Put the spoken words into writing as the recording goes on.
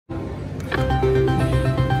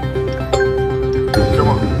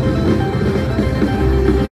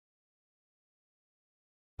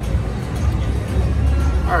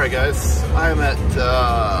Alright guys, I'm at,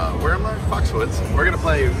 where am I? Foxwoods. We're gonna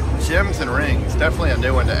play Gems and Rings. Definitely a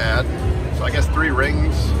new one to add. So I guess 3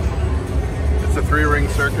 rings. It's a 3-ring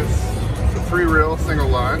circus. It's a 3-reel single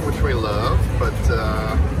line, which we love, but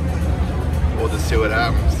we'll just see what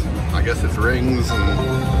happens. I guess it's rings and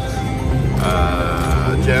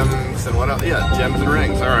gems and what else? Yeah, gems and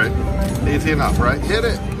rings. Alright. Easy enough, right? Hit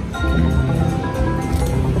it!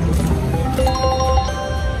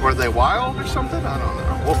 Were they wild or something? I don't know.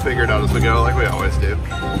 We'll figure it out as we go, like we always do.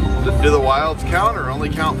 Do the wilds count or only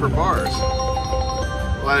count for bars?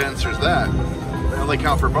 Well, that answers that. They only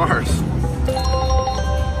count for bars.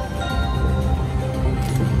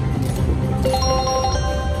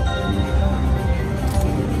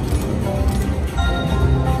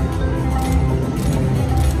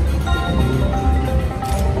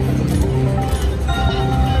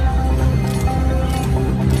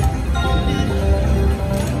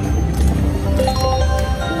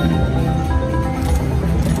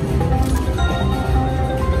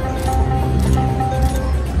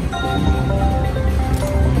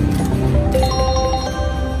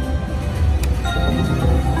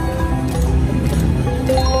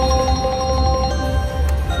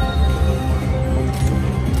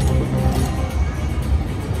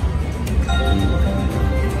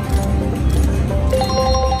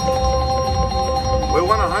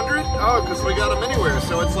 Because we got them anywhere,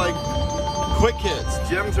 so it's like quick hits.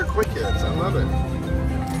 Gems are quick hits. I love it.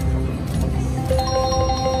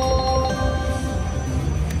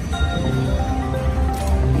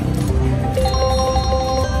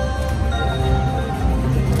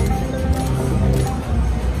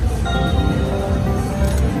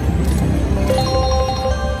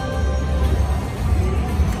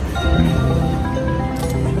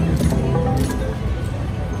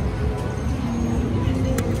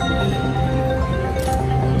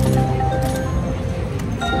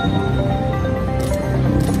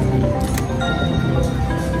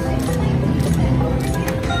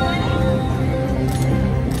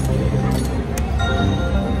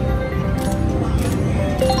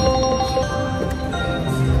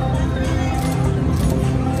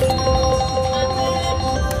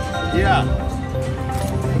 Yeah.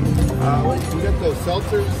 We got those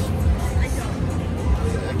seltzers.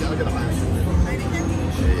 I'll get them out.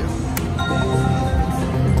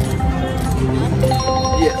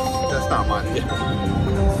 Yes, that's not mine. Yeah.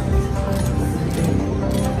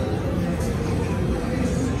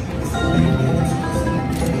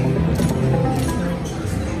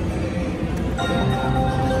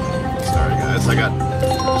 Sorry guys, I got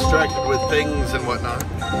distracted with things and whatnot.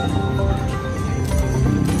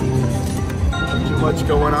 Too much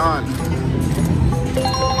going on.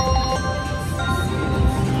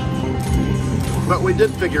 But we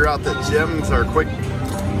did figure out that gems are quick,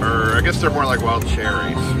 or I guess they're more like wild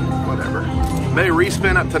cherries, whatever. They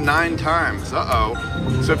respin up to 9 times. Uh-oh.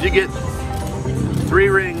 So if you get 3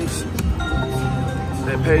 rings,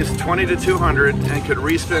 it pays 20 to 200 and could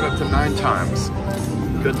respin up to 9 times.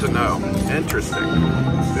 Good to know. Interesting.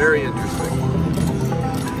 Very interesting.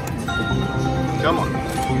 Come on.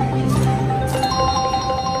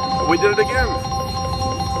 We did it again.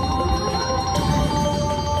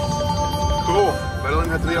 Cool. But I don't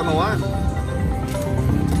have to be on the line.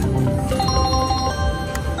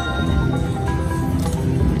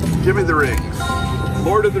 Give me the rings.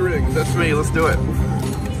 Lord of the Rings. That's me. Let's do it.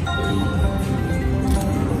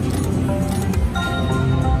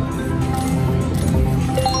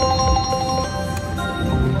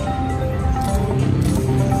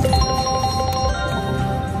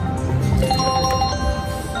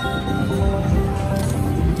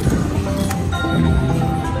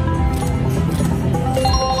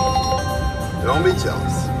 Don't be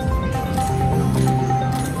jealous.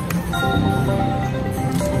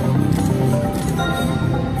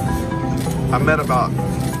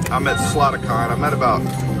 I met Sloticon. I met about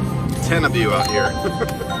 10 of you out here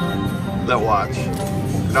that watch.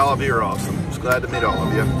 And all of you are awesome. Just glad to meet all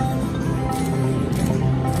of you.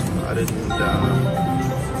 I didn't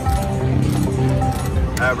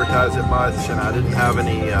advertise it much, and I didn't have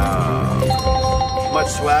any much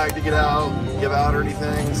swag to give out or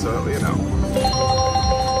anything, so you know.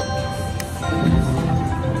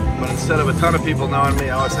 But instead of a ton of people knowing me,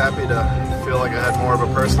 I was happy to feel like I had more of a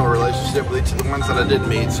personal relationship with each of the ones that I did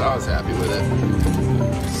meet, so I was happy with it.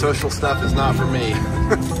 Social stuff is not for me.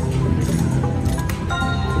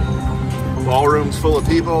 Ballrooms full of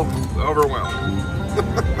people, overwhelming.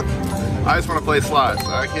 I just want to play slots.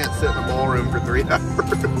 I can't sit in a ballroom for 3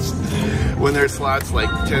 hours when there's slots like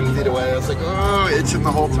 10 feet away. I was like, oh, itching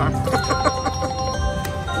the whole time.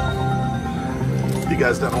 you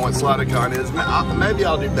guys don't know what SlotterCon is, maybe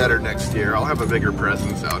I'll do better next year. I'll have a bigger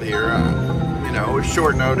presence out here. You know, it was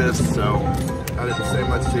short notice, so I didn't say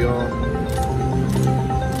much to y'all.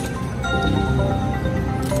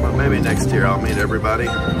 But maybe next year I'll meet everybody.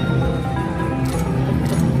 If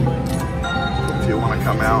you want to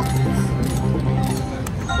come out.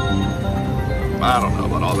 I don't know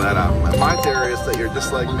about all that. My theory is that you're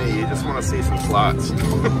just like me. You just want to see some slots.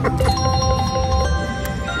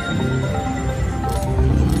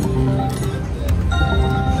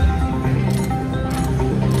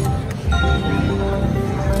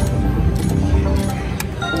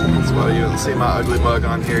 That's why you don't see my ugly mug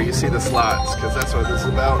on here. You see the slots, because that's what this is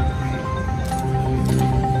about.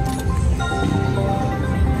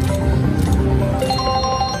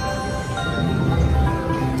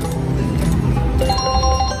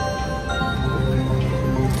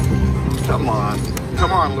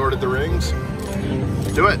 Come on, Lord of the Rings.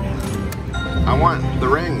 Do it. I want the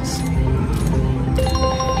rings.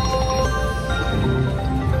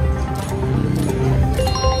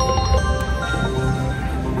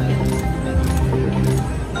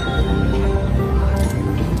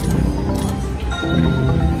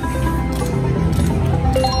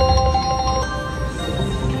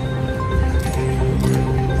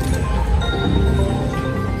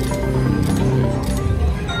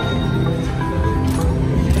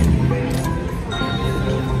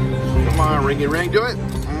 Ringy ring, do it.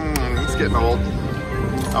 It's getting old.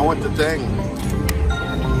 I want the thing.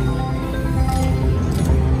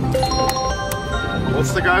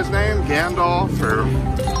 What's the guy's name? Gandalf or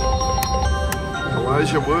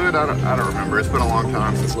Elijah Wood? I don't remember. It's been a long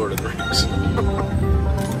time since Lord of the Rings.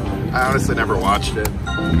 I honestly never watched it.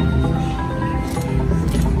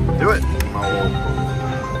 Do it. I'm old.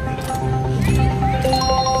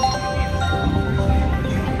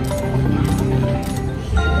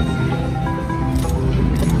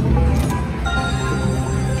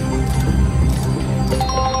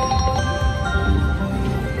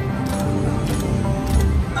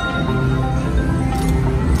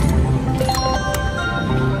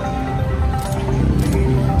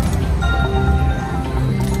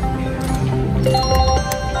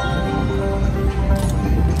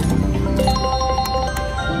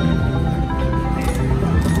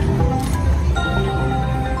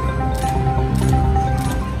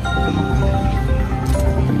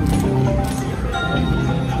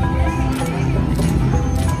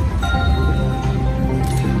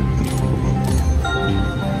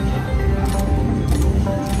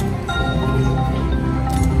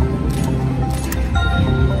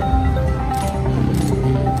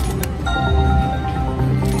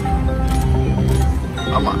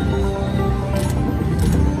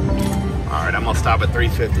 Stop at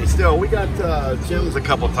 350. Still, we got gems a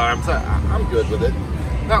couple times. I'm good with it.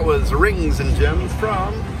 That was Rings and Gems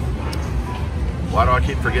from, why do I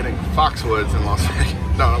keep forgetting? Foxwoods in Las Vegas.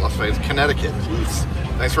 No, not Las Vegas, Connecticut. Jeez.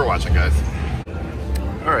 Thanks for watching, guys.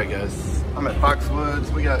 All right, guys. I'm at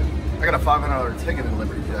Foxwoods. I got a $500 ticket in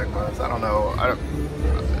Liberty Jackpots. I don't know. I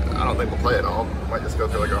don't think we'll play it all. Might just go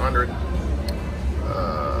through like 100.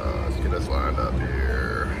 Let's get us lined up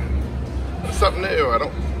here. It's something new. I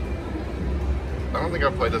don't think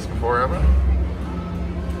I've played this before, have I?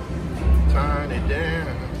 Tiny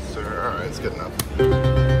Dancer. Alright, it's good enough.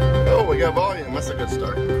 Oh, we got volume. That's a good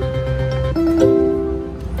start.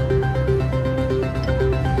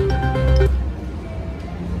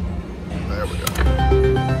 There we go.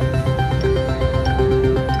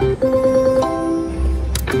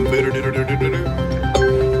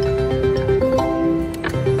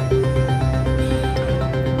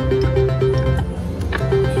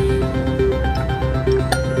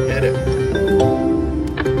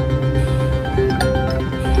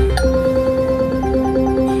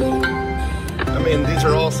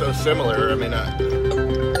 So similar. I mean, I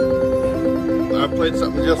played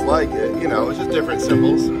something just like it. You know, it's just different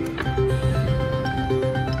symbols.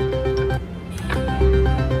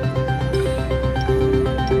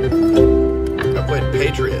 I played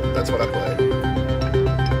Patriot. That's what I played.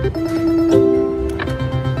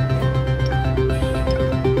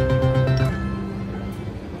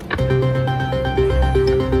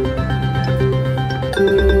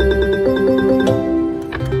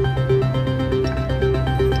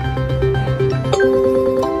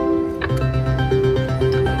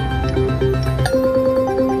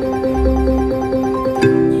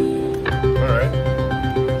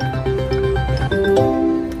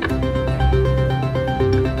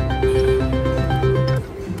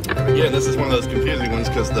 This is one of those confusing ones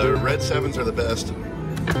because the red sevens are the best.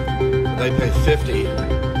 They pay 50,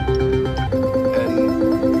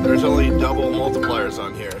 and there's there's only double multipliers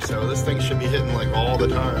on here, so this thing should be hitting like all the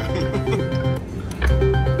time.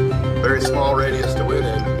 Very small radius to win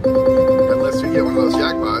in, unless you get one of those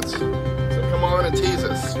jackpots. So come on and tease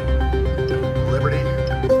us. Liberty. I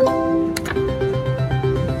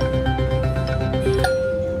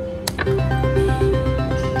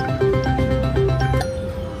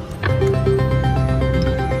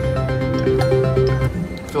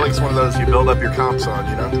feel like it's one of those you build up your comps on,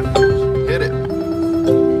 you know? Hit it.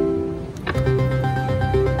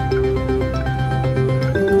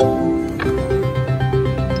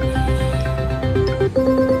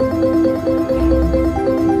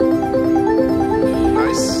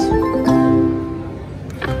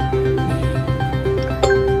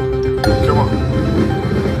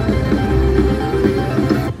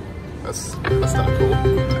 That's not cool.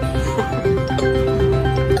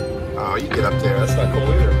 Oh, you get up there. That's not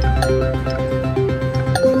cool either.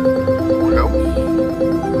 There we go.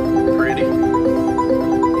 Pretty.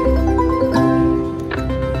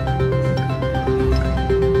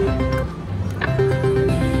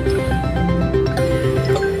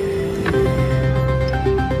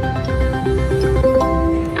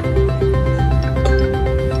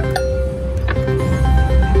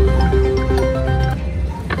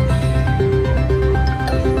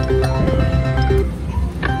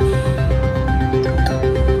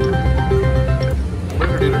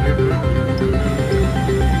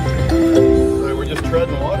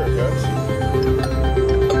 Treading water, guys.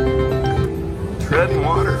 Treading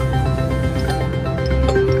water.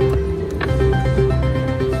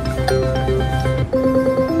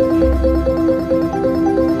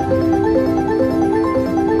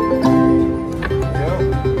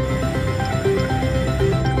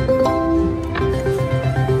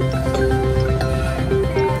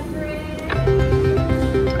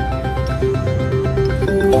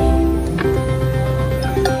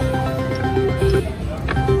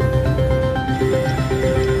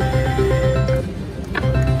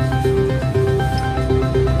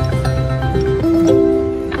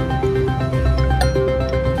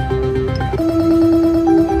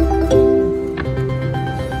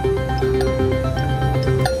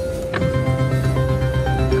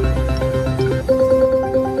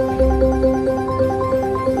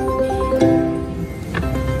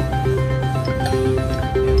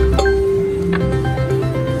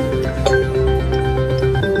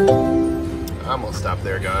 I'm gonna stop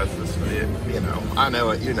there, guys. This video, you know, I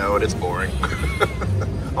know it, you know it, it's boring.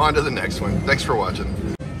 On to the next one. Thanks for watching.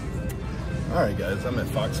 Alright guys, I'm at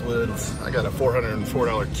Foxwoods. I got a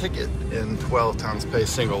 $404 ticket in 12 times pay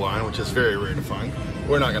single line, which is very rare to find.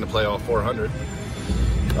 We're not gonna play all 400.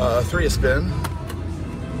 3 a spin.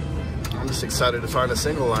 I'm just excited to find a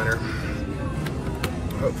single liner.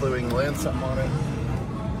 Hopefully we can land something on it.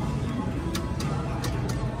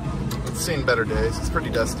 It's seen better days. It's pretty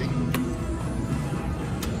dusty.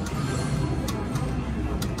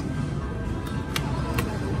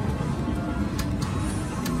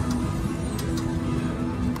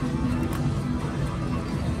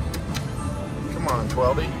 Come on,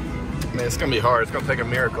 12-y. I mean, it's gonna be hard. It's gonna take a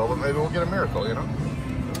miracle, but maybe we'll get a miracle, you know?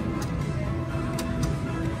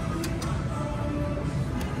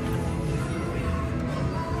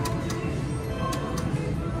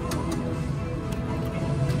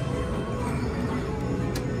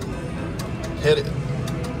 Hit it.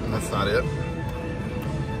 And that's not it.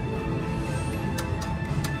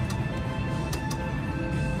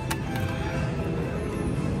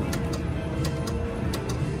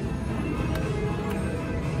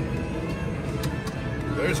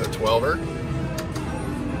 There's a 12er.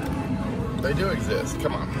 They do exist.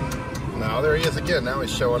 Come on. Now there he is again. Now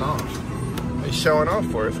he's showing off. He's showing off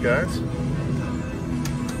for us, guys.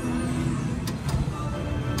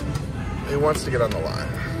 He wants to get on the line.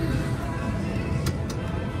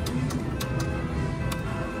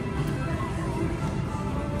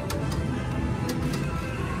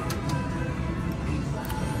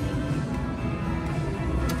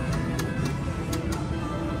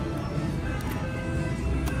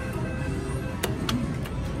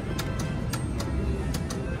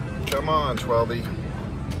 Come on, 12-y.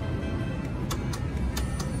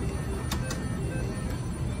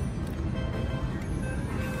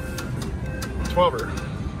 Twelver.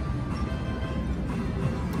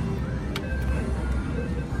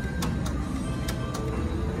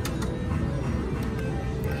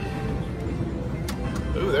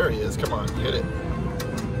 Ooh, there he is. Come on, hit it.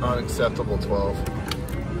 Unacceptable 12.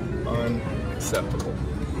 Unacceptable.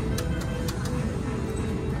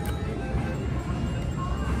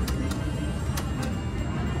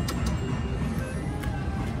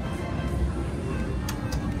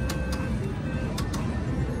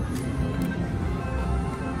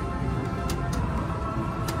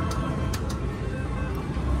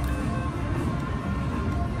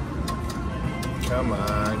 Come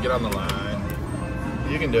on, get on the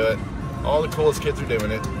line. You can do it. All the coolest kids are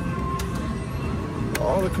doing it.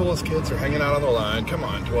 All the coolest kids are hanging out on the line. Come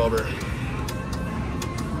on, 12er.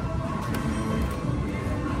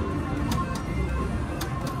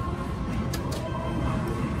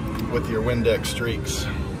 With your Windex streaks.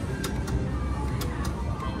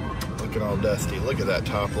 Looking all dusty. Look at that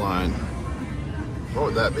top line. What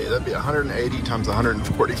would that be? That'd be 180 times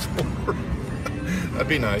 144. That'd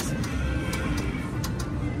be nice.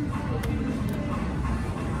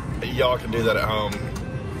 Y'all can do that at home.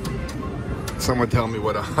 Someone tell me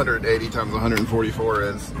what 180 times 144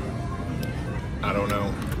 is. I don't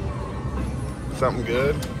know. Something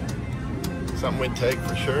good. Something we'd take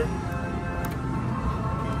for sure.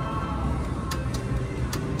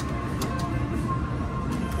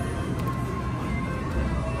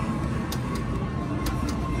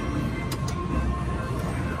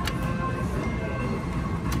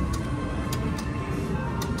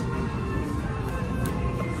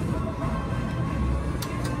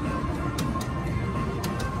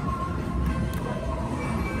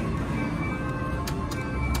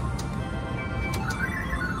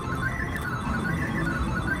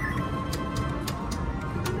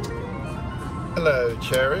 Hello,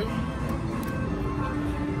 Cherry.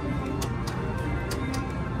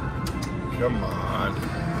 Come on.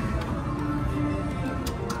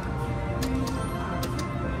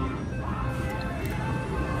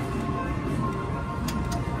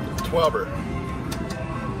 Twelver.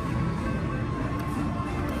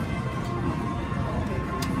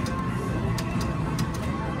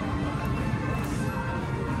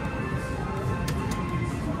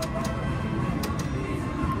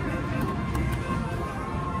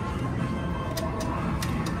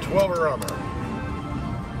 Armor.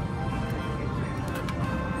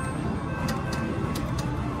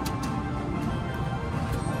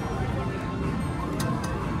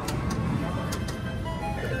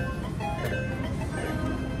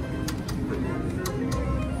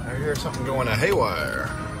 I hear something going haywire.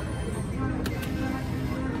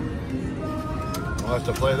 I'll have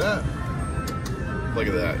to play that. Look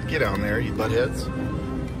at that. Get down there, you buttheads.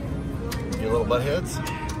 You little buttheads.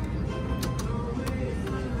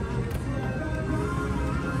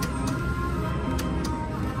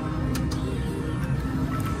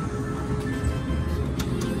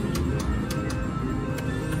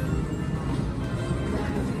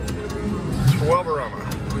 Armor.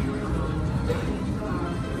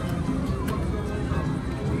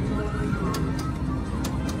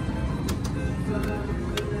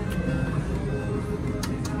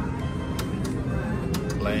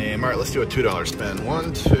 Lame. All right, let's do a $2 spin.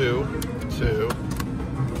 1, 2, 2.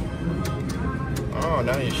 Oh,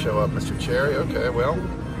 now you show up, Mr. Cherry. Okay, well,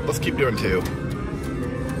 let's keep doing 2.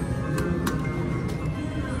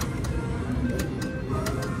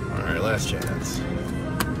 All right, last chance.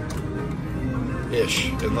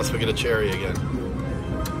 Ish, unless we get a cherry again.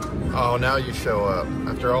 Oh, now you show up.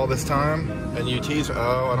 After all this time, and you tease,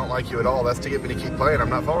 oh, I don't like you at all. That's to get me to keep playing. I'm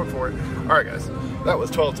not falling for it. All right, guys. That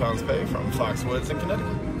was 12 times pay from Foxwoods in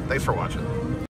Connecticut. Thanks for watching.